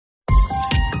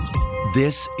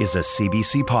This is a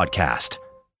CBC podcast.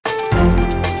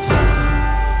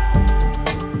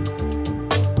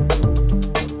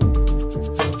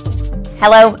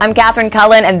 Hello, I'm Catherine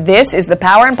Cullen, and this is the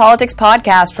Power and Politics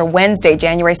podcast for Wednesday,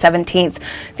 January 17th.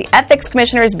 The Ethics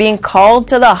Commissioner is being called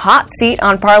to the hot seat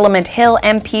on Parliament Hill.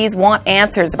 MPs want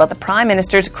answers about the Prime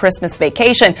Minister's Christmas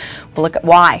vacation. We'll look at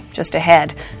why just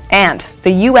ahead. And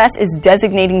the U.S. is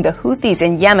designating the Houthis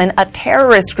in Yemen a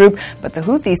terrorist group, but the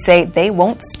Houthis say they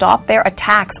won't stop their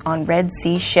attacks on Red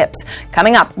Sea ships.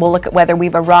 Coming up, we'll look at whether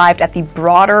we've arrived at the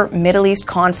broader Middle East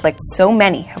conflict so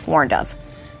many have warned of.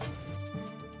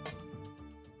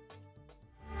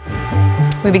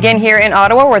 We begin here in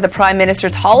Ottawa, where the Prime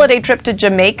Minister's holiday trip to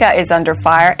Jamaica is under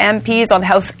fire. MPs on the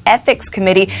House Ethics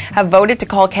Committee have voted to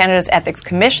call Canada's Ethics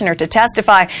Commissioner to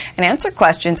testify and answer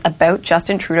questions about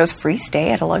Justin Trudeau's free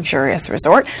stay at a luxurious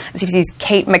resort. CBC's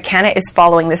Kate McKenna is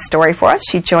following this story for us.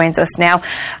 She joins us now.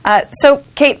 So,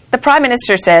 Kate, the Prime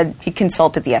Minister said he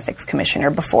consulted the Ethics Commissioner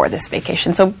before this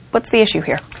vacation. So what's the issue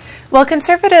here? Well,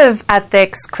 Conservative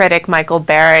ethics critic Michael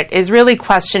Barrett is really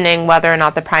questioning whether or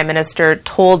not the Prime Minister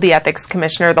told the Ethics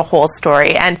Commissioner the whole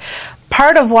story. And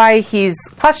part of why he's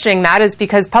questioning that is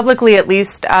because publicly, at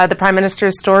least, the Prime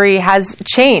Minister's story has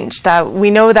changed.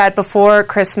 We know that before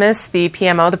Christmas, the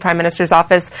PMO, the Prime Minister's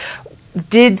office,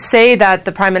 did say that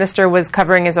the Prime Minister was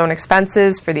covering his own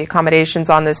expenses for the accommodations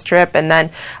on this trip. And then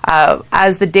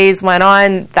as the days went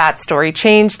on, that story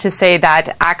changed to say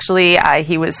that actually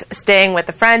he was staying with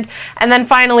a friend. And then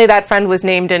finally that friend was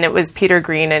named, and it was Peter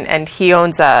Green, and he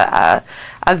owns a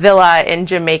villa in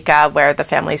Jamaica where the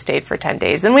family stayed for 10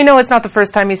 days. And we know it's not the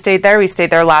first time he stayed there. He stayed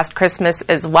there last Christmas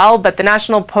as well. But the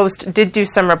National Post did do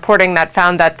some reporting that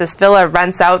found that this villa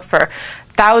rents out for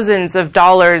thousands of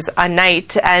dollars a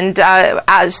night. And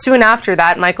soon after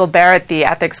that, Michael Barrett, the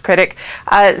ethics critic,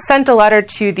 sent a letter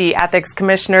to the ethics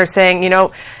commissioner saying,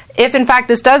 if in fact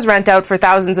this does rent out for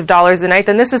thousands of dollars a night,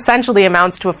 then this essentially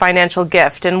amounts to a financial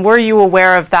gift. And were you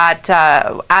aware of that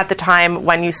at the time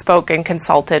when you spoke and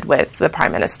consulted with the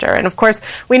Prime Minister? And of course,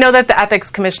 we know that the Ethics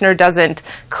Commissioner doesn't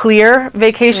clear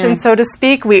vacations, so to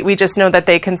speak. We just know that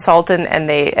they consult and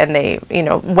they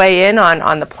weigh in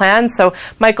on the plan. So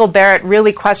Michael Barrett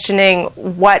really questioning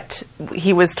what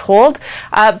he was told.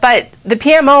 But the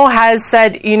PMO has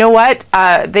said,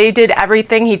 they did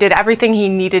everything. He did everything he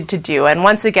needed to do. And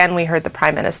once again, we heard the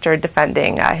Prime Minister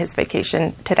defending his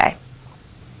vacation today.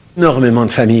 Énormément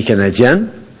de familles canadiennes.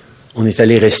 On est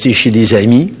allé rester chez des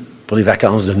amis pour les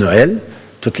vacances de Noël.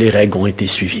 Toutes les règles ont été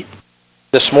suivies.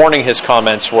 This morning, his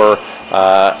comments were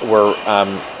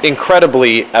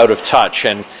incredibly out of touch,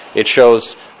 and it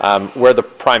shows where the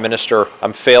Prime Minister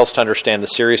fails to understand the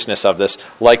seriousness of this,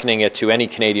 likening it to any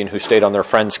Canadian who stayed on their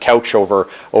friend's couch over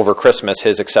Christmas,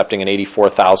 his accepting an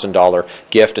 $84,000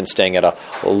 gift and staying at a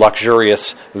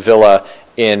luxurious villa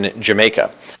in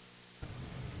Jamaica.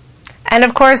 And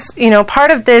of course,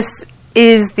 part of this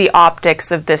is the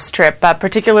optics of this trip,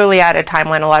 particularly at a time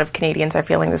when a lot of Canadians are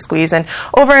feeling the squeeze. And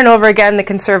over again, the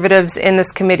Conservatives in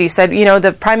this committee said,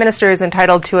 the Prime Minister is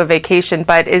entitled to a vacation,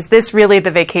 but is this really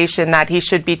the vacation that he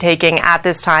should be taking at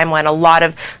this time when a lot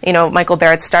of, Michael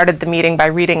Barrett started the meeting by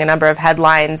reading a number of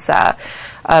headlines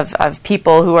of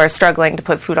people who are struggling to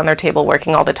put food on their table,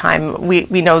 working all the time.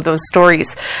 We know those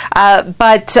stories.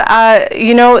 But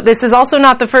this is also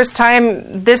not the first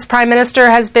time this Prime Minister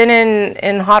has been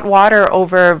in hot water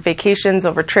over vacations,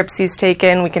 over trips he's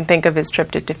taken. We can think of his trip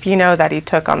to Tofino that he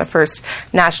took on the first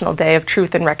National Day of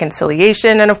Truth and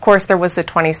Reconciliation. And of course, there was the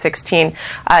 2016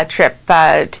 trip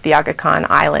to the Aga Khan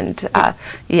Island.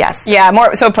 Yes. Yeah,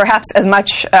 more so perhaps as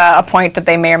much a point that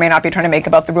they may or may not be trying to make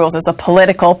about the rules as a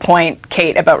political point,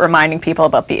 Kate, about reminding people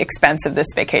about the expense of this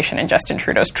vacation and Justin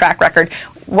Trudeau's track record.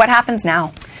 What happens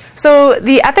now? So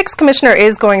the Ethics Commissioner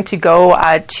is going to go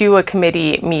to a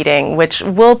committee meeting, which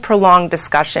will prolong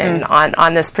discussion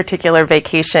on this particular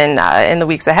vacation in the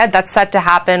weeks ahead. That's set to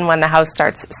happen when the House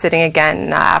starts sitting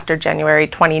again after January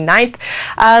 29th.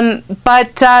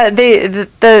 But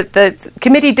the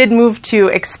committee did move to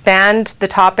expand the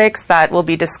topics that will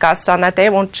be discussed on that day.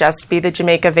 It won't just be the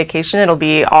Jamaica vacation. It'll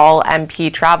be all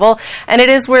MP travel. And it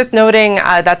is worth noting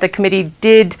that the committee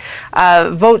did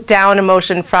vote down a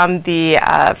motion from the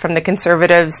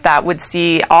Conservatives that would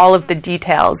see all of the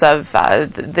details of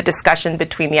the discussion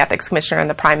between the Ethics Commissioner and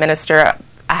the Prime Minister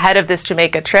ahead of this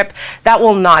Jamaica trip. That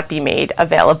will not be made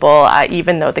available,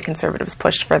 even though the Conservatives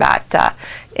pushed for that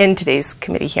in today's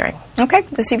committee hearing. Okay.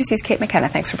 The CBC's Kate McKenna.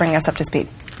 Thanks for bringing us up to speed.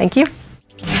 Thank you.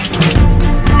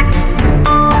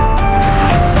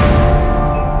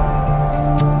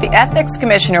 The ethics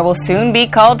commissioner will soon be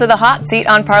called to the hot seat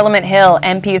on Parliament Hill.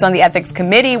 MPs on the ethics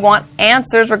committee want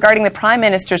answers regarding the Prime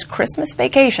Minister's Christmas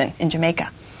vacation in Jamaica.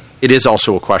 It is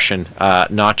also a question,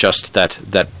 not just that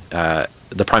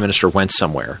the Prime Minister went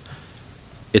somewhere.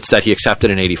 It's that he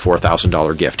accepted an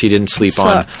 $84,000 gift. He didn't sleep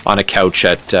on a couch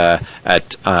at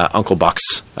Uncle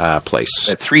Buck's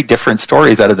place. 3 different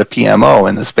stories out of the PMO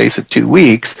in the space of 2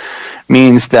 weeks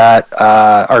means that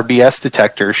our BS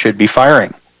detector should be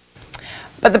firing.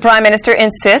 But the Prime Minister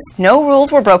insists no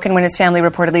rules were broken when his family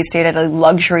reportedly stayed at a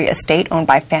luxury estate owned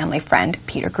by family friend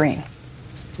Peter Green.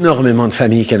 Énormément de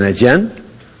familles canadiennes.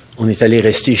 On est allé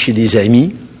rester chez des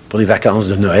amis pour les vacances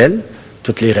de Noël.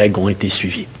 Toutes les règles ont été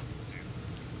suivies.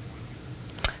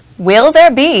 Will there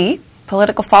be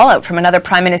political fallout from another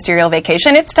prime ministerial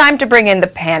vacation? It's time to bring in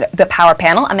the power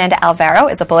panel. Amanda Alvaro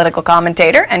is a political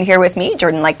commentator, and here with me,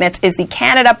 Jordan Leichnitz is the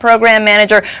Canada Program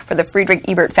Manager for the Friedrich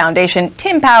Ebert Foundation.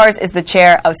 Tim Powers is the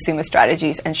Chair of Summa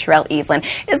Strategies, and Sherelle Evelyn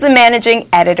is the Managing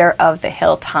Editor of the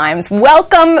Hill Times.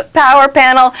 Welcome, Power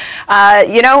Panel.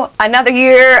 Another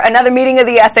year, another meeting of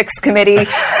the Ethics Committee.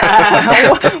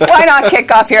 Why not kick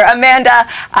off here? Amanda,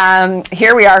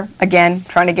 here we are again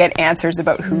trying to get answers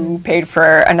about who paid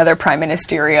for another prime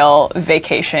ministerial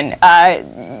vacation.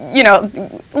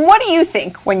 What do you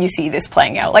think when you see this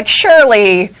playing out? Like,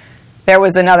 surely there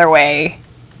was another way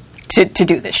to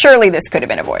do this. Surely this could have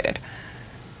been avoided.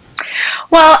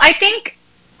 Well, I think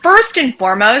first and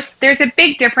foremost, there's a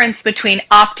big difference between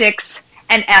optics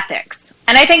and ethics.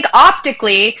 And I think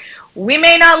optically, we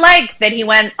may not like that he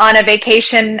went on a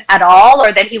vacation at all,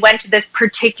 or that he went to this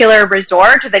particular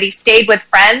resort, or that he stayed with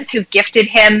friends who gifted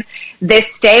him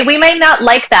this stay. We may not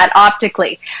like that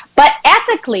optically. But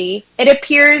ethically, it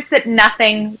appears that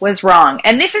nothing was wrong.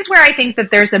 And this is where I think that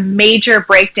there's a major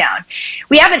breakdown.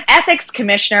 We have an ethics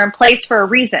commissioner in place for a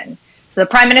reason. So the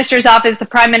Prime Minister's office, the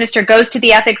Prime Minister goes to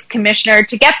the ethics commissioner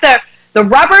to get the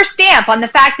rubber stamp on the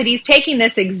fact that he's taking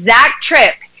this exact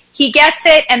trip. He gets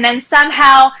it, and then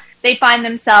somehow they find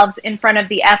themselves in front of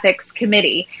the ethics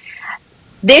committee.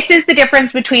 This is the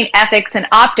difference between ethics and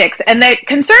optics. And the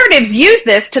Conservatives use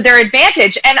this to their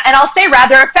advantage, and I'll say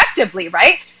rather effectively,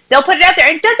 right? They'll put it out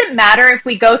there. It doesn't matter if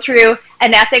we go through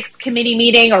an ethics committee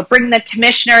meeting or bring the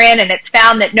commissioner in and it's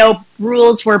found that no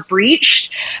rules were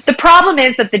breached. The problem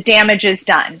is that the damage is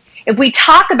done. If we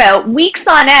talk about weeks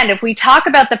on end, if we talk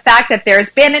about the fact that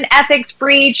there's been an ethics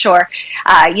breach or,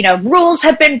 rules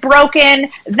have been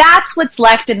broken, that's what's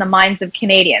left in the minds of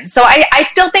Canadians. So I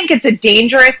still think it's a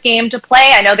dangerous game to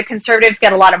play. I know the Conservatives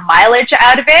get a lot of mileage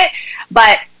out of it,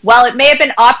 but while it may have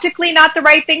been optically not the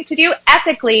right thing to do,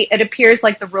 ethically, it appears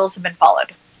like the rules have been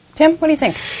followed. Tim, what do you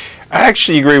think? I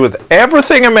actually agree with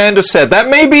everything Amanda said. That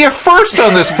may be a first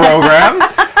on this program.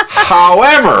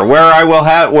 However,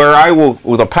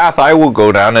 the path I will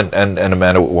go down, and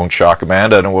Amanda, it won't shock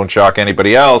Amanda and it won't shock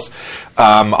anybody else,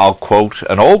 I'll quote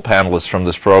an old panelist from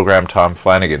this program, Tom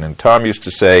Flanagan. And Tom used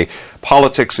to say,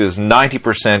 politics is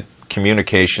 90%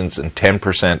 communications and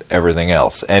 10% everything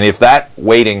else. And if that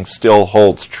weighting still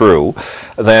holds true,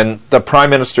 then the Prime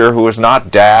Minister, who is not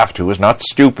daft, who is not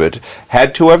stupid,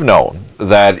 had to have known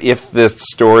that if this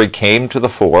story came to the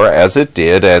fore, as it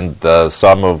did, and the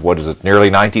sum of, nearly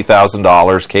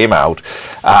 $90,000 came out,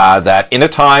 that in a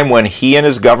time when he and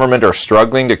his government are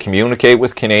struggling to communicate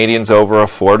with Canadians over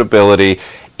affordability,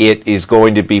 it is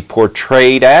going to be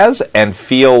portrayed as and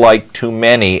feel like to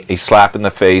many a slap in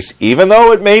the face, even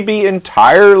though it may be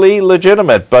entirely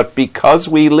legitimate. But because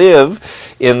we live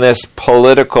in this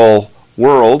political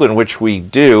world in which we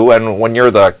do, and when you're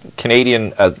the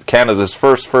Canada's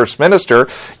first minister,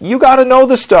 you got to know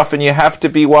this stuff and you have to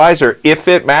be wiser if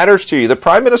it matters to you. The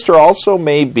Prime Minister also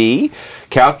may be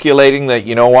calculating that,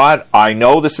 you know what, I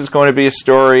know this is going to be a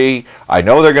story, I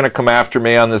know they're going to come after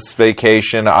me on this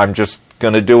vacation, I'm just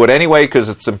going to do it anyway because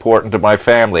it's important to my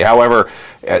family. However,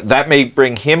 that may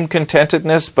bring him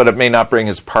contentedness, but it may not bring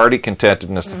his party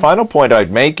contentedness. The final point I'd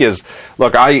make is,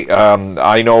 look,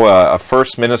 I know a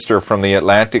First Minister from the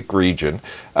Atlantic region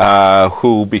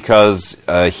who, because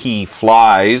he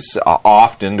flies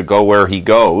often to go where he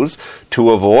goes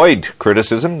to avoid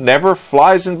criticism, never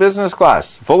flies in business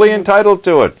class, fully entitled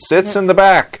to it, sits in the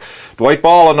back. Dwight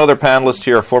Ball, another panelist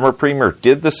here, former premier,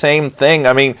 did the same thing.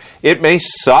 I mean, it may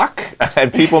suck,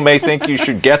 and people may think you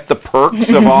should get the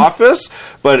perks of office,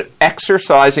 but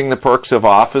exercising the perks of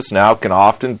office now can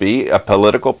often be a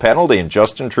political penalty, and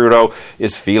Justin Trudeau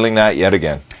is feeling that yet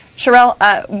again.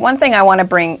 Sherelle, one thing I want to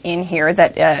bring in here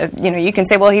that, you can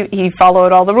say, well, he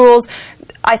followed all the rules.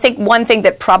 I think one thing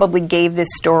that probably gave this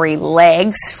story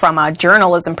legs from a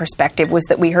journalism perspective was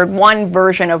that we heard one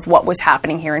version of what was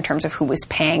happening here in terms of who was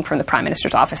paying from the Prime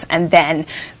Minister's office, and then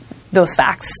those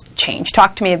facts change.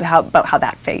 Talk to me about how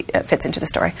that fits into the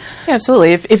story. Yeah,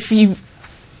 absolutely.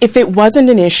 If it wasn't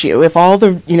an issue, if all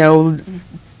the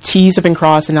T's have been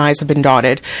crossed and I's have been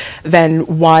dotted, then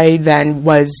why then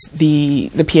was the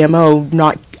PMO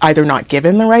not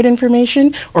given the right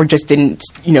information or just didn't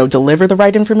deliver the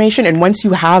right information? And once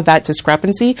you have that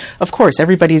discrepancy, of course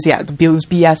everybody's those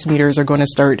BS meters are going to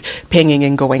start pinging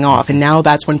and going off, and now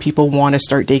that's when people want to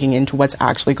start digging into what's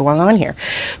actually going on here.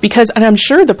 And I'm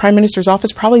sure the Prime Minister's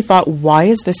office probably thought, why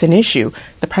is this an issue?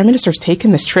 The Prime Minister's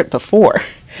taken this trip before.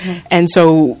 Mm-hmm. And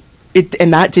so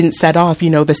that didn't set off,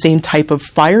 the same type of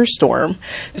firestorm.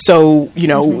 So,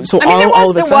 there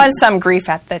was some grief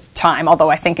at the time, although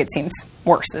I think it seems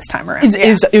worse this time around.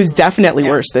 It was definitely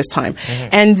worse this time. Mm-hmm.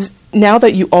 And now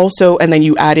that you also, and then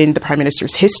you add in the Prime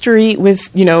Minister's history with,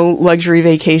 luxury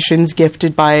vacations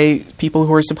gifted by people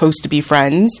who are supposed to be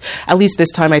friends, at least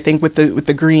this time I think with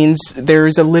the Greens,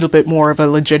 there's a little bit more of a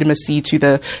legitimacy to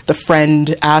the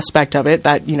friend aspect of it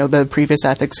that, the previous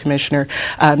ethics commissioner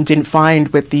didn't find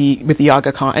with the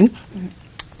Aga Khan.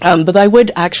 But I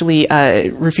would actually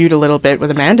refute a little bit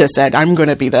what Amanda said. I'm going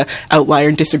to be the outlier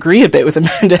and disagree a bit with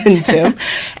Amanda and Tim,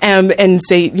 and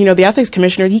say, the ethics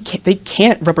commissioner, they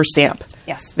can't rubber stamp.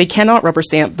 Yes. They cannot rubber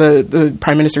stamp the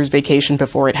Prime Minister's vacation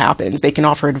before it happens. They can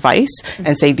offer advice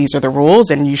and say these are the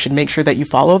rules and you should make sure that you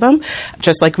follow them.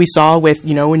 Just like we saw with,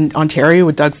 in Ontario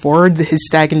with Doug Ford, his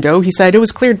stag and doe, he said it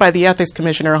was cleared by the ethics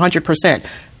commissioner 100%.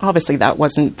 Obviously, that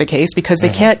wasn't the case because they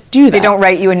can't do that. They don't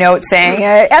write you a note saying,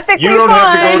 ethically fine. You don't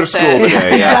have to go to school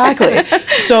today.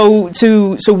 Exactly.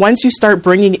 So once you start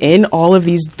bringing in all of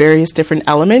these various different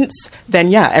elements,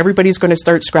 then everybody's going to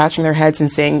start scratching their heads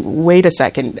and saying, wait a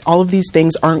second, all of these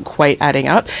things aren't quite adding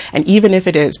up. And even if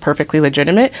it is perfectly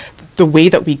legitimate, the way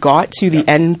that we got to the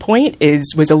end point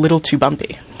was a little too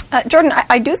bumpy. Jordan,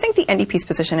 I do think the NDP's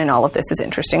position in all of this is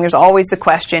interesting. There's always the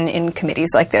question in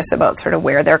committees like this about sort of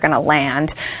where they're going to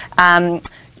land.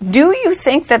 Do you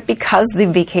think that because the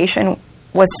vacation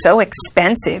was so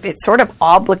expensive, it sort of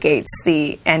obligates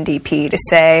the NDP to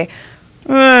say,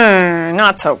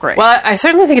 not so great? Well, I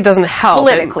certainly think it doesn't help.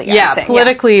 Politically,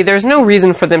 politically, there's no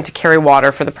reason for them to carry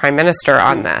water for the Prime Minister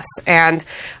on this. And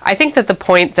I think that the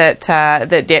point that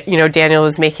Daniel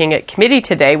was making at committee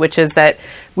today, which is that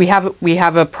we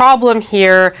have a problem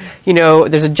here.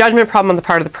 There's a judgment problem on the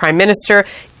part of the Prime Minister.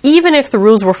 Even if the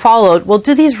rules were followed, well,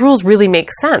 do these rules really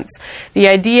make sense? The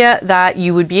idea that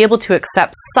you would be able to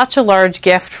accept such a large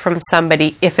gift from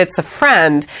somebody if it's a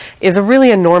friend is a really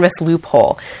enormous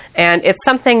loophole. And it's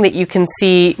something that you can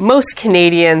see most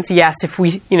Canadians, if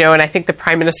we, and I think the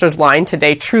Prime Minister's line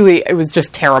today, truly, it was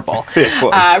just terrible.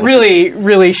 Really,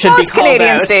 really should be called out. Most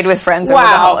Canadians stayed with friends over the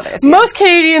holidays. Yeah. Most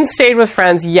Canadians stayed with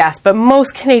friends, yes, but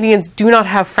most Canadians do not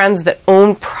have friends that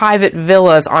own private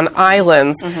villas on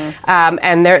islands,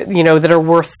 and they're, that are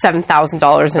worth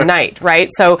 $7,000 a night, right?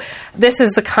 So this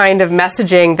is the kind of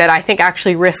messaging that I think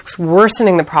actually risks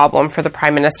worsening the problem for the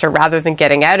Prime Minister rather than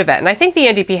getting out of it. And I think the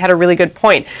NDP had a really good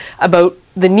point about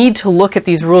the need to look at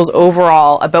these rules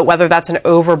overall, about whether that's an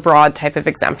overbroad type of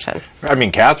exemption. I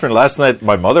mean, Catherine, last night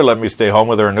my mother let me stay home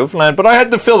with her in Newfoundland, but I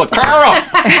had to fill the car up.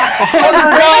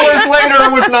 $100 later,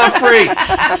 it was not free.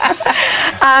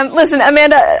 Listen,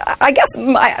 Amanda, I guess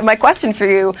my question for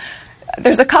you,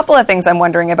 there's a couple of things I'm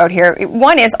wondering about here.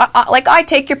 One is, I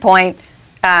take your point.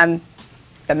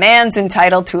 The man's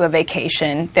entitled to a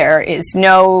vacation. There is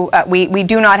no, we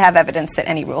do not have evidence that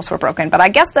any rules were broken. But I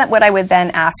guess that what I would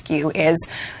then ask you is,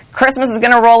 Christmas is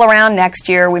going to roll around next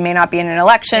year. We may not be in an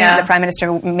election. Yeah. The Prime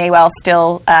Minister may well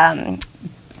still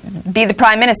be the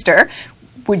Prime Minister.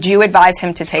 Would you advise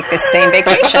him to take this same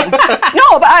vacation?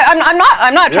 No, but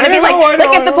I'm not trying to be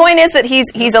like if the point is that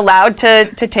he's allowed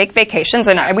to take vacations,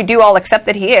 and we do all accept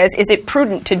that he is it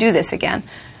prudent to do this again?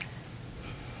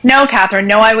 No, Catherine,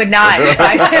 no, I would not.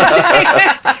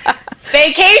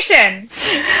 Vacation.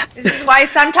 This is why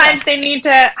sometimes they need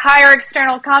to hire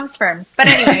external comms firms. But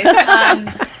anyways,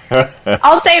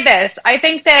 I'll say this. I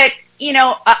think that,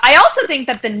 I also think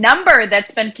that the number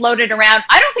that's been floated around,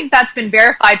 I don't think that's been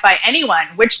verified by anyone,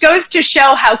 which goes to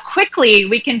show how quickly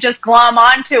we can just glom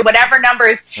onto whatever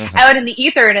number's out in the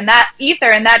ether, and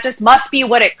that just must be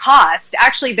what it cost.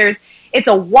 Actually, it's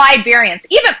a wide variance.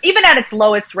 Even at its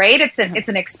lowest rate, it's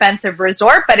an expensive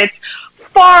resort, but it's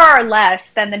far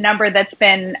less than the number that's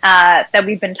been that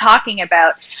we've been talking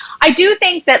about. I do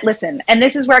think that, listen, and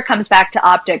this is where it comes back to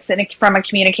optics and from a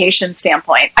communication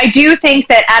standpoint. I do think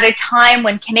that at a time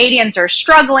when Canadians are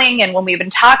struggling and when we've been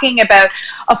talking about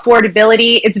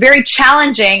affordability, it's very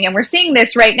challenging, and we're seeing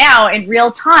this right now in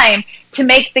real time, to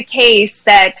make the case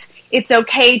that it's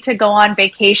okay to go on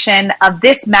vacation of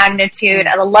this magnitude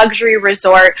at a luxury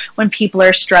resort when people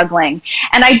are struggling.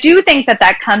 And I do think that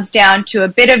that comes down to a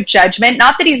bit of judgment,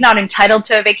 not that he's not entitled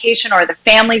to a vacation or the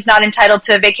family's not entitled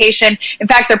to a vacation. In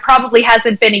fact, there probably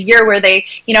hasn't been a year where they,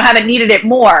 haven't needed it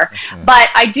more. But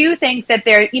I do think that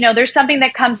there's something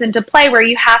that comes into play where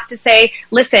you have to say,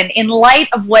 listen, in light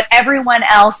of what everyone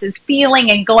else is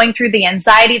feeling and going through, the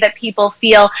anxiety that people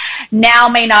feel, now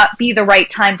may not be the right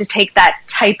time to take that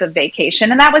type of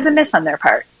vacation. And that was a miss on their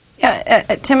part. Yeah,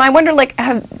 Tim, I wonder,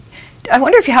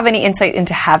 if you have any insight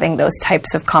into having those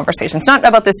types of conversations, not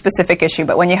about this specific issue,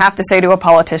 but when you have to say to a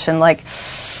politician,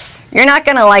 you're not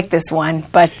going to like this one,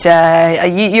 but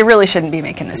you really shouldn't be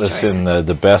making this choice. Listen,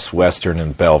 the Best Western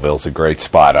in Belleville's a great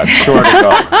spot. I'm sure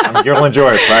to go. You'll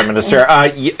enjoy it, Prime Minister.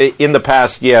 In the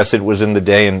past, yes, it was in the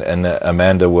day, and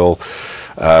Amanda will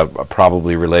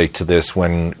probably relate to this,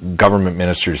 when government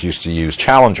ministers used to use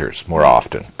challengers more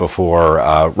often before,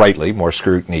 rightly, more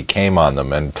scrutiny came on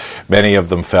them. And many of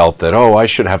them felt that, I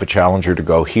should have a challenger to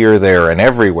go here, there, and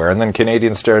everywhere. And then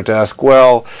Canadians started to ask,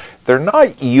 well, they're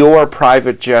not your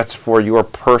private jets for your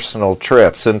personal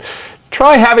trips. And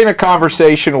try having a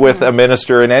conversation with a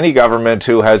minister in any government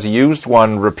who has used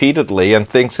one repeatedly and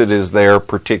thinks it is their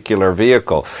particular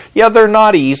vehicle. Yeah, they're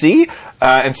not easy,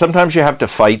 and sometimes you have to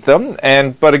fight them.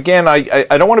 But again,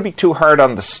 I don't want to be too hard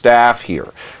on the staff here.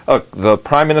 Look, the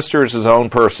Prime Minister is his own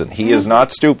person. He is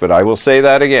not stupid. I will say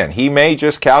that again. He may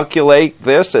just calculate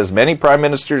this, as many Prime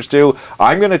Ministers do.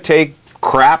 I'm going to take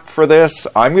crap for this.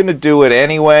 I'm going to do it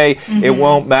anyway. It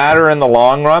won't matter in the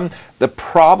long run. The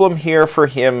problem here for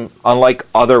him, unlike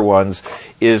other ones,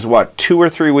 is 2 or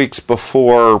 3 weeks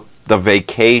before the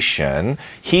vacation,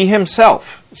 he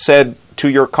himself said to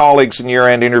your colleagues in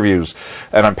year-end interviews,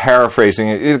 and I'm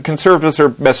paraphrasing, Conservatives are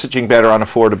messaging better on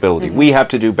affordability. We have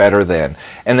to do better then.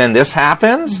 And then this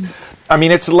happens? I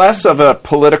mean, it's less of a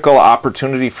political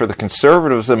opportunity for the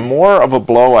Conservatives and more of a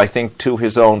blow, I think, to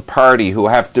his own party, who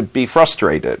have to be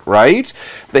frustrated, right?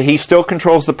 That he still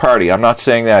controls the party. I'm not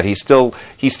saying that. He still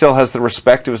has the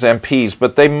respect of his MPs,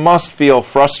 but they must feel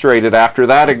frustrated after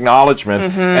that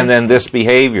acknowledgement and then this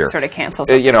behavior. Sort of cancels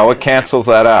it. It cancels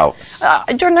that out.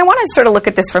 Jordan, I want to sort of look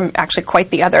at this from actually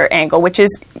quite the other angle, which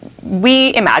is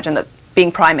we imagine that being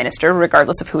Prime Minister,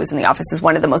 regardless of who is in the office, is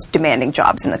one of the most demanding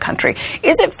jobs in the country.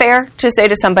 Is it fair to say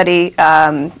to somebody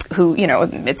who, in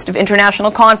the midst of international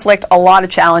conflict, a lot of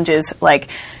challenges,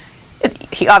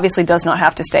 he obviously does not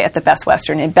have to stay at the Best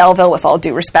Western in Belleville, with all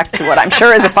due respect to what I'm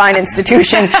sure is a fine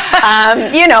institution,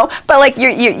 but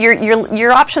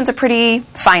your options are pretty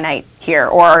finite here,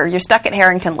 or you're stuck at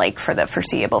Harrington Lake for the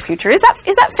foreseeable future. Is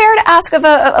that fair to ask of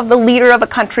the leader of a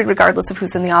country, regardless of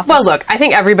who's in the office? Well, look, I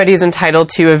think everybody's entitled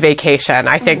to a vacation.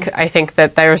 I think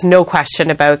that there's no question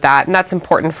about that, and that's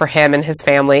important for him and his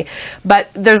family.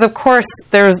 But there's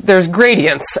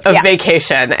gradients of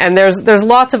vacation, and there's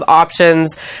lots of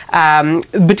options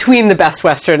between the Best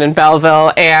Western in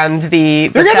Belleville and the.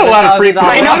 They're getting a lot of free.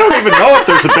 I don't even know if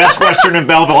there's a Best Western in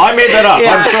Belleville. I made that up.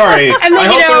 I'm sorry. And then, I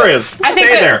hope there is. I think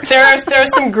there are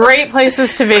some great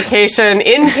places to vacation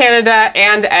in Canada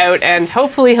and out, and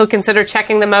hopefully he'll consider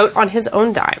checking them out on his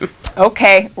own dime.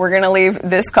 Okay, we're going to leave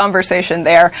this conversation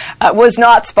there. Was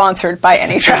not sponsored by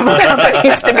any travel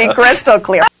companies, to be crystal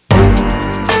clear.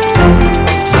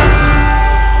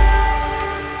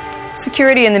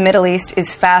 Security in the Middle East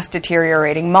is fast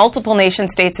deteriorating. Multiple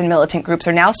nation-states and militant groups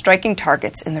are now striking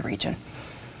targets in the region.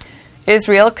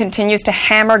 Israel continues to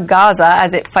hammer Gaza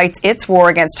as it fights its war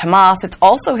against Hamas. It's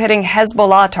also hitting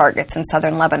Hezbollah targets in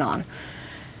southern Lebanon.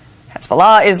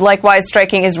 Hezbollah is likewise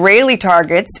striking Israeli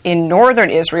targets in northern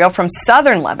Israel from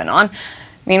southern Lebanon.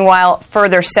 Meanwhile,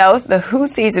 further south, the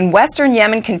Houthis in western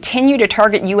Yemen continue to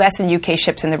target U.S. and U.K.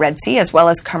 ships in the Red Sea, as well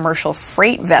as commercial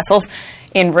freight vessels.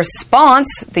 In response,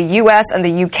 the U.S. and the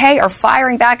U.K. are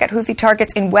firing back at Houthi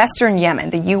targets in western Yemen.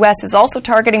 The U.S. is also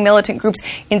targeting militant groups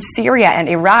in Syria and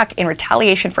Iraq in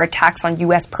retaliation for attacks on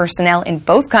U.S. personnel in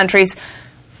both countries.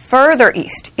 Further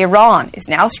east, Iran is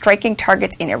now striking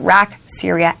targets in Iraq,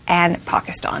 Syria, and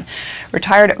Pakistan.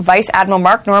 Retired Vice Admiral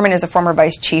Mark Norman is a former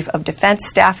Vice Chief of Defense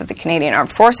Staff of the Canadian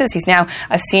Armed Forces. He's now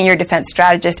a Senior Defense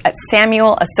Strategist at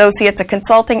Samuel Associates, a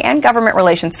consulting and government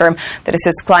relations firm that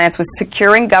assists clients with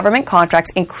securing government contracts,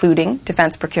 including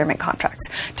defense procurement contracts.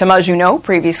 Thomas Junot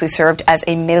previously served as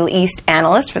a Middle East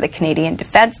analyst for the Canadian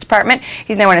Defense Department.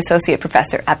 He's now an Associate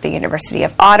Professor at the University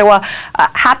of Ottawa.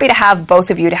 Happy to have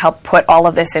both of you to help put all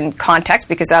of this in context,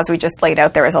 because as we just laid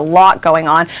out, there is a lot going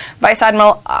on. Vice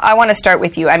Admiral, I want to start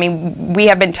with you. I mean, we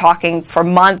have been talking for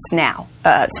months now,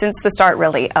 since the start,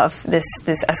 really, of this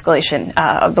escalation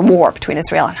of the war between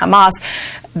Israel and Hamas.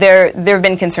 There have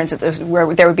been concerns that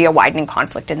there would be a widening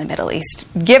conflict in the Middle East.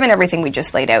 Given everything we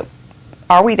just laid out,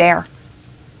 are we there?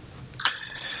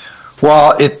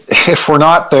 Well, if we're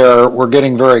not there, we're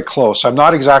getting very close. I'm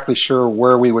not exactly sure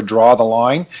where we would draw the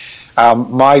line.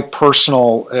 My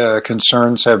personal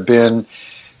concerns have been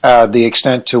the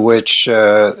extent to which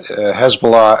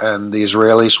Hezbollah and the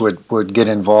Israelis would get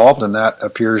involved, and that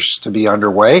appears to be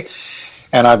underway.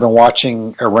 And I've been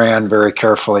watching Iran very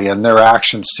carefully, and their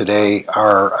actions today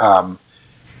are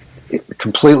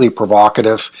completely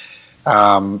provocative.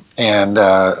 And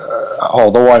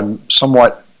although I'm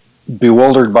somewhat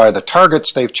bewildered by the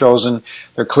targets they've chosen,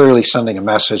 they're clearly sending a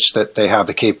message that they have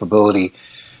the capability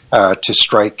to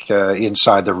strike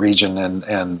inside the region,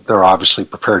 and they're obviously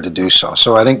prepared to do so.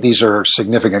 So I think these are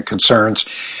significant concerns.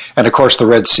 And of course, the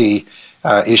Red Sea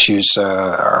issues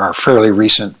are fairly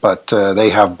recent, but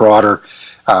they have broader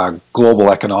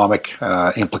global economic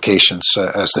implications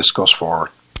as this goes forward.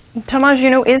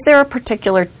 Tomasz, is there a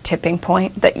particular tipping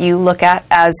point that you look at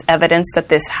as evidence that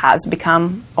this has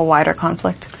become a wider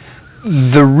conflict?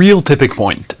 The real tipping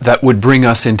point that would bring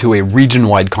us into a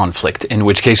region-wide conflict, in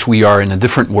which case we are in a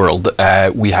different world.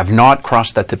 We have not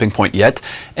crossed that tipping point yet,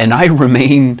 and I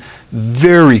remain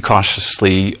very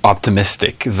cautiously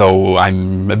optimistic, though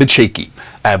I'm a bit shaky,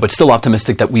 but still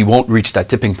optimistic that we won't reach that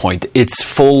tipping point. It's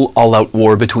full all-out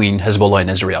war between Hezbollah and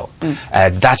Israel.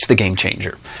 That's the game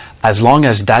changer. As long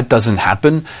as that doesn't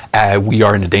happen, we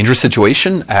are in a dangerous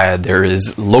situation. There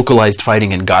is localized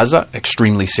fighting in Gaza,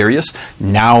 extremely serious.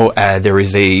 Now there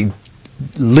is a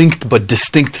linked but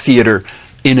distinct theater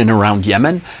in and around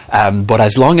Yemen. But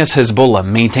as long as Hezbollah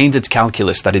maintains its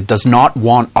calculus that it does not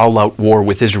want all-out war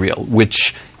with Israel,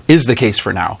 which is the case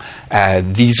for now,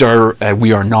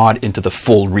 we are not into the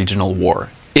full regional war.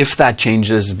 If that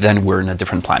changes, then we're in a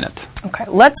different planet. Okay,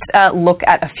 let's look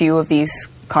at a few of these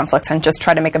conflicts and just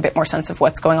try to make a bit more sense of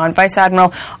what's going on. Vice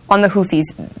Admiral, on the Houthis,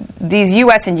 these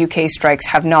U.S. and UK strikes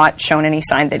have not shown any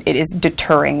sign that it is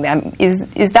deterring them.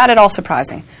 Is that at all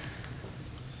surprising?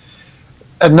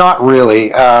 Not really.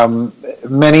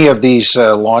 Many of these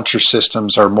launcher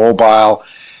systems are mobile.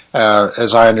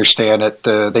 As I understand it,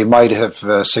 they might have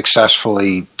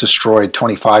successfully destroyed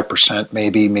 25%,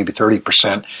 maybe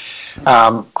 30%.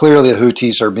 Clearly, the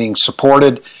Houthis are being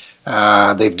supported.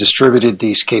 They've distributed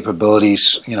these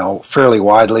capabilities, fairly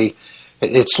widely.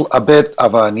 It's a bit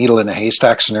of a needle in a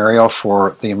haystack scenario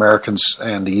for the Americans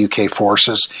and the UK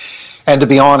forces. And to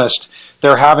be honest,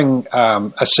 they're having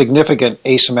a significant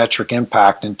asymmetric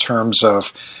impact in terms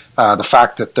of the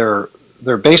fact that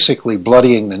they're basically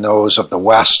bloodying the nose of the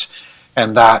West,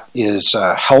 and that is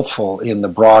helpful in the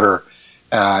broader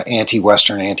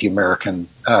anti-Western, anti-American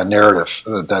narrative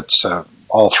that's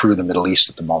all through the Middle East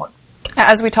at the moment.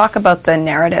 As we talk about the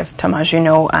narrative, Tomasz,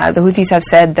 the Houthis have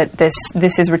said that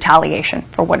this is retaliation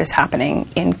for what is happening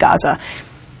in Gaza.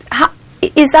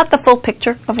 Is that the full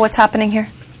picture of what's happening here?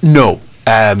 No.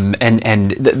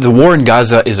 And the war in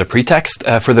Gaza is a pretext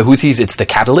for the Houthis. It's the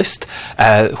catalyst.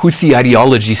 Houthi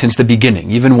ideology since the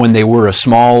beginning, even when they were a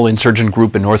small insurgent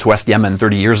group in northwest Yemen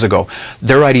 30 years ago,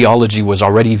 their ideology was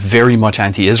already very much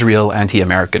anti-Israel,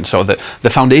 anti-American. So the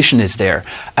foundation is there.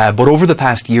 But over the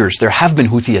past years, there have been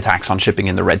Houthi attacks on shipping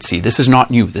in the Red Sea. This is not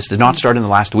new. This did not start in the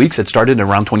last weeks. It started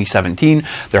around 2017.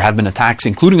 There have been attacks,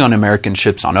 including on American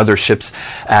ships, on other ships.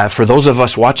 For those of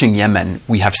us watching Yemen,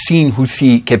 we have seen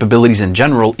Houthi capabilities in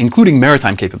general, including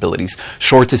maritime capabilities,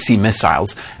 shore-to-sea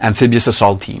missiles, amphibious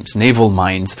assault teams, naval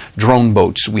mines, drone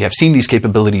boats. We have seen these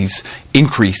capabilities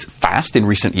increase fast in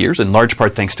recent years, in large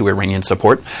part thanks to Iranian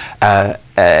support.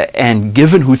 And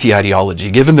given Houthi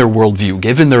ideology, given their worldview,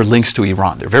 given their links to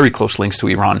Iran, their very close links to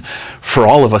Iran, for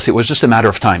all of us, it was just a matter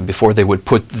of time before they would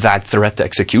put that threat to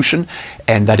execution,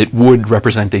 and that it would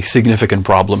represent a significant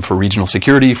problem for regional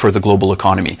security, for the global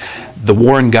economy. The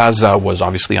war in Gaza was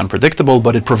obviously unpredictable,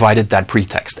 but it provided that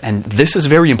pretext. And this is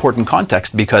very important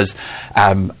context because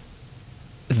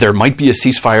there might be a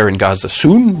ceasefire in Gaza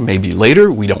soon, maybe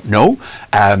later, we don't know.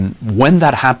 When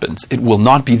that happens, it will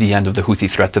not be the end of the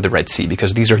Houthi threat to the Red Sea,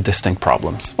 because these are distinct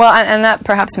problems. Well, and that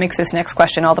perhaps makes this next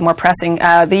question all the more pressing.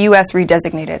 The U.S.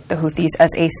 redesignated the Houthis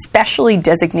as a especially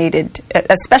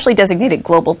designated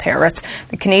global terrorist.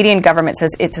 The Canadian government says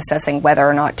it's assessing whether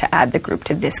or not to add the group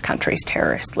to this country's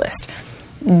terrorist list.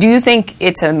 Do you think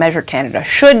it's a measure Canada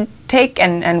should take,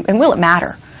 and will it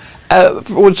matter?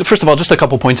 First of all, just a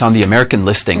couple points on the American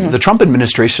listing. The Trump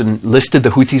administration listed the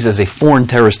Houthis as a foreign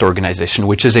terrorist organization,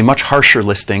 which is a much harsher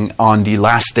listing on the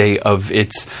last day of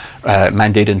its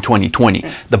mandate in 2020.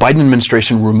 The Biden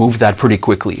administration removed that pretty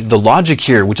quickly. The logic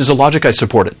here, which is a logic I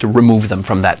supported, to remove them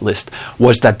from that list,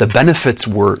 was that the benefits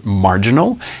were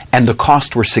marginal and the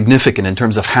costs were significant in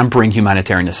terms of hampering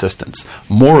humanitarian assistance.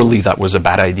 Morally, that was a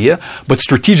bad idea, but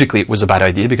strategically it was a bad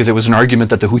idea because it was an argument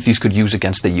that the Houthis could use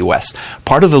against the U.S.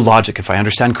 Part of the logic, if I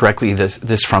understand correctly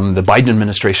this from the Biden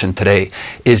administration today,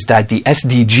 is that the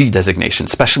SDG designation,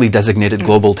 specially designated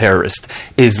global terrorist,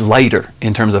 is lighter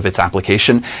in terms of its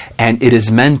application, and it is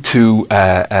meant to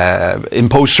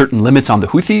impose certain limits on the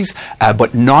Houthis,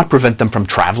 but not prevent them from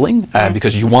traveling,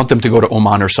 because you want them to go to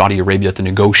Oman or Saudi Arabia to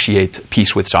negotiate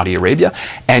peace with Saudi Arabia,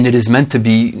 and it is meant to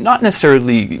be not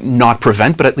necessarily not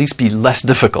prevent, but at least be less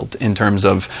difficult in terms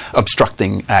of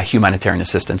obstructing humanitarian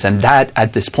assistance. And that,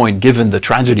 at this point, given the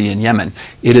tragedy in Yemen,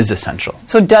 it is essential.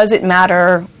 So does it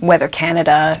matter whether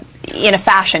Canada, in a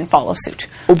fashion, follows suit?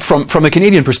 From a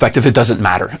Canadian perspective, it doesn't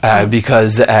matter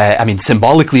because,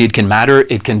 symbolically it can matter.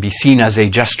 It can be seen as a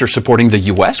gesture supporting the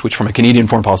U.S., which from a Canadian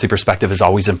foreign policy perspective is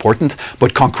always important.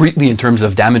 But concretely, in terms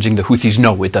of damaging the Houthis,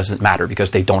 no, it doesn't matter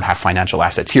because they don't have financial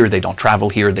assets here. They don't travel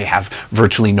here. They have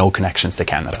virtually no connections to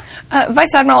Canada.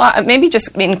 Vice Admiral, maybe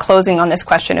just in closing on this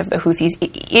question of the Houthis,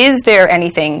 is there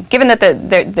anything, given that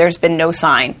there's been no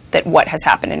sign that what has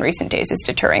happened in recent days is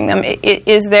deterring them,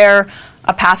 is there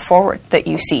a path forward that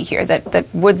you see here that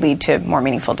would lead to more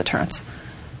meaningful deterrence?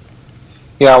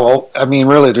 Yeah, well,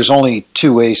 really, there's only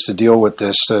two ways to deal with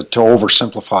this, to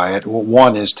oversimplify it.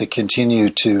 One is to continue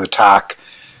to attack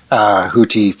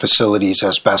Houthi facilities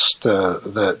as best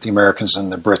the Americans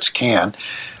and the Brits can,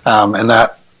 and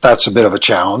that's a bit of a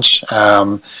challenge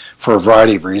for a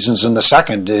variety of reasons. And the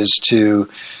second is to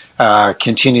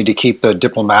continue to keep the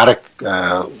diplomatic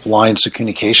lines of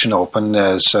communication open,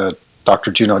 as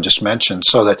Dr. Juneau just mentioned,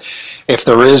 so that if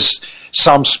there is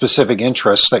some specific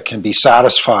interest that can be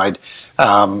satisfied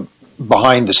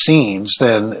behind the scenes,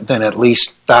 then at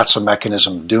least that's a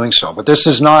mechanism of doing so. But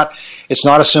it's not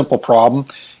a simple problem.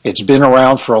 It's been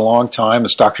around for a long time,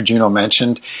 as Dr. Juneau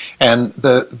mentioned, and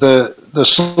the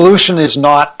solution is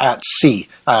not at sea.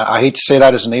 I hate to say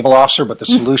that as a naval officer, but the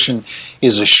solution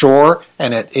is ashore,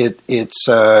 and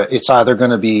it's either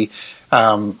going to be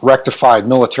rectified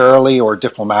militarily or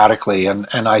diplomatically, and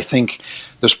I think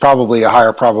there's probably a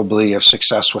higher probability of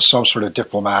success with some sort of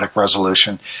diplomatic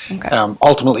resolution. Okay.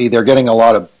 Ultimately, they're getting a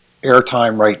lot of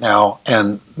airtime right now,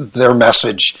 and their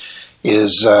message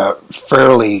is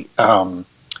fairly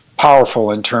powerful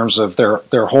in terms of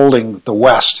they're holding the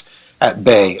West at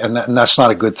bay, and that's not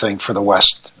a good thing for the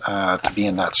West to be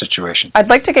in that situation. I'd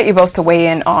like to get you both to weigh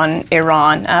in on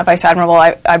Iran. Vice Admiral,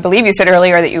 I believe you said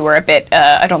earlier that you were a bit,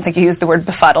 I don't think you used the word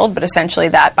befuddled, but essentially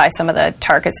that by some of the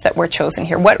targets that were chosen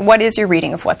here. What is your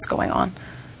reading of what's going on?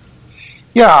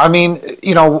 Yeah,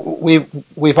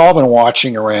 we've all been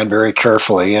watching Iran very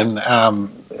carefully and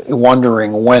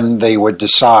wondering when they would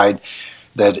decide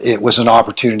that it was an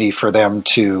opportunity for them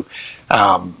to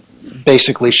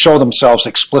basically show themselves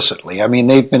explicitly.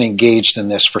 They've been engaged in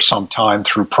this for some time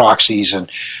through proxies and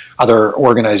other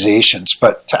organizations,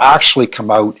 but to actually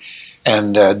come out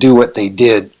and do what they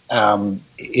did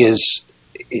is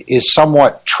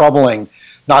somewhat troubling,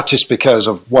 not just because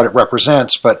of what it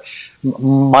represents, but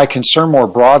my concern more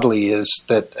broadly is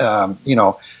that,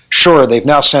 sure, they've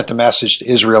now sent a message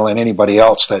to Israel and anybody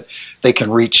else that they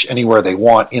can reach anywhere they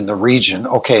want in the region.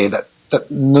 Okay, that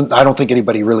I don't think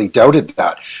anybody really doubted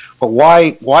that. But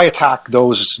why attack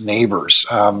those neighbors?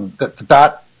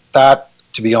 That,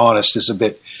 to be honest, is a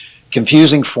bit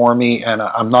confusing for me, and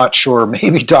I'm not sure.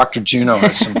 Maybe Dr. Juneau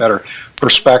has some better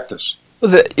perspectives.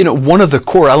 One of the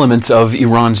core elements of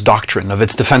Iran's doctrine, of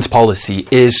its defense policy,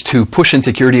 is to push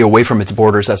insecurity away from its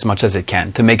borders as much as it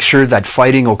can, to make sure that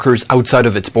fighting occurs outside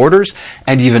of its borders,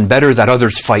 and even better, that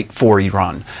others fight for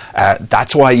Iran.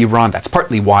 That's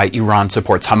partly why Iran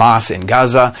supports Hamas in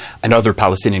Gaza and other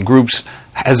Palestinian groups,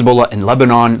 Hezbollah in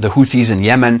Lebanon, the Houthis in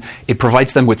Yemen. It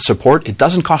provides them with support. It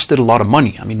doesn't cost it a lot of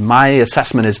money. My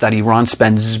assessment is that Iran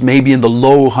spends maybe in the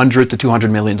low $100 to $200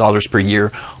 million per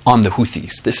year on the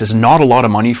Houthis. This is not a lot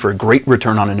of money for a great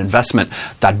return on an investment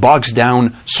that bogs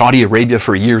down Saudi Arabia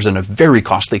for years in a very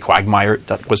costly quagmire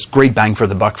that was great bang for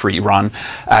the buck for Iran,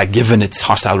 given its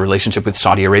hostile relationship with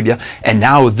Saudi Arabia. And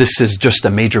now this is just a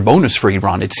major bonus for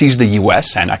Iran. It sees the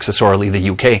U.S. and accessorily the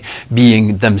U.K.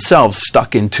 being themselves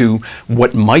stuck into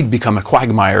what might become a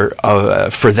quagmire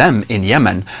for them in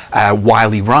Yemen,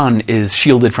 while Iran is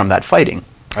shielded from that fighting.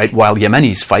 Right? While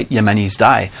Yemenis fight, Yemenis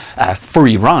die. For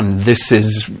Iran,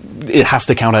 it has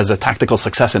to count as a tactical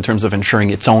success in terms of ensuring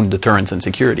its own deterrence and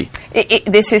security.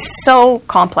 This is so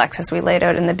complex, as we laid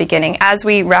out in the beginning. As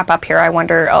we wrap up here, I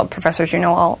wonder, Professor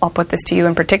Junot, I'll put this to you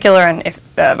in particular, and if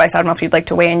Vice Admiral, if you'd like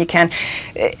to weigh in, you can.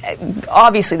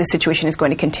 Obviously, the situation is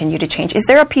going to continue to change. Is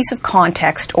there a piece of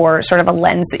context or sort of a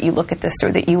lens that you look at this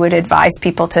through that you would advise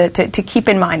people to keep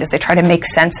in mind as they try to make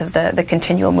sense of the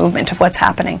continual movement of what's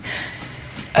happening?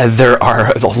 There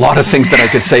are a lot of things that I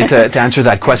could say to answer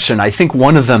that question. I think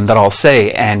one of them that I'll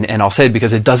say, and I'll say it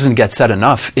because it doesn't get said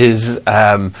enough, is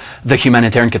the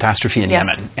humanitarian catastrophe in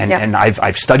Yemen. And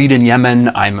I've studied in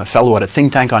Yemen. I'm a fellow at a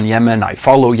think tank on Yemen. I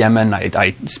follow Yemen.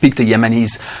 I speak to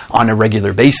Yemenis on a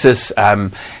regular basis.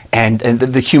 And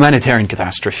the humanitarian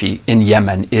catastrophe in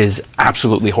Yemen is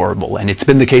absolutely horrible. And it's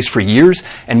been the case for years.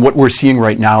 And what we're seeing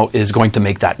right now is going to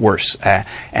make that worse.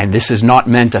 And this is not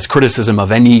meant as criticism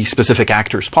of any specific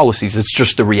actor's policies. It's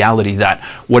just the reality that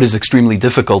what is extremely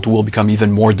difficult will become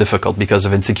even more difficult because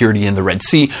of insecurity in the Red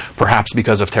Sea, perhaps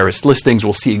because of terrorist listings.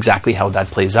 We'll see exactly how that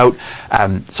plays out.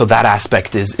 So that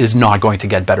aspect is not going to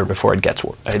get better before it gets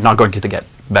worse. Not going to get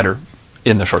better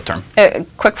in the short term.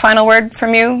 Quick final word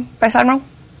from you, Vice Admiral?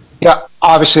 Yeah,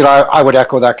 obviously I would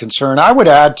echo that concern. I would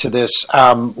add to this,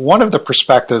 one of the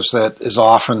perspectives that is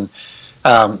often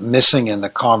missing in the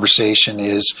conversation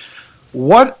is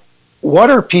what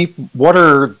are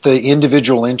the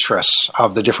individual interests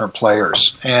of the different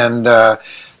players? And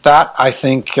that, I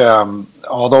think,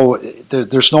 although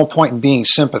there's no point in being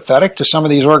sympathetic to some of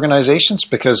these organizations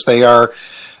because they are,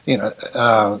 they're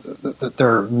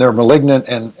malignant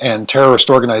and terrorist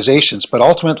organizations, but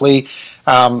ultimately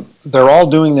they're all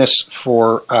doing this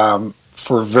for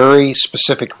very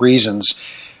specific reasons,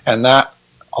 and that,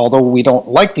 although we don't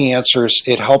like the answers,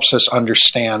 it helps us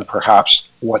understand perhaps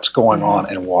what's going on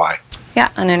and why. Yeah,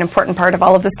 and an important part of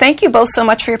all of this. Thank you both so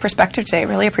much for your perspective today.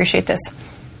 Really appreciate this.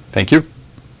 Thank you.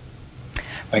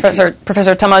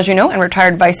 Professor Thomas Junot and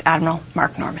retired Vice Admiral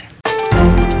Mark Norman.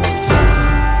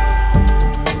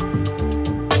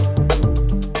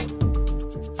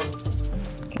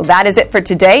 Well, that is it for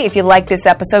today. If you like this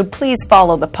episode, please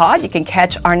follow the pod. You can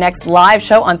catch our next live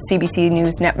show on CBC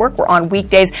News Network. We're on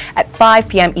weekdays at 5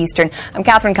 p.m. Eastern. I'm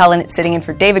Catherine Cullen, sitting in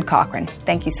for David Cochran.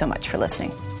 Thank you so much for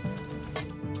listening.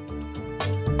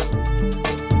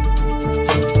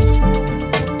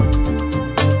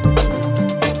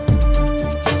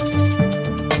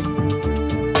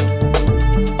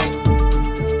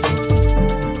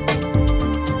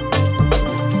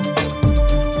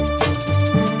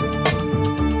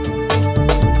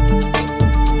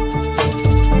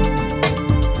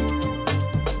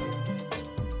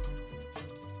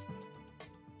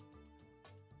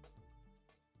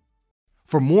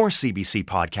 For more CBC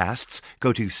podcasts,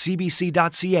 go to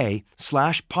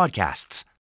cbc.ca/podcasts.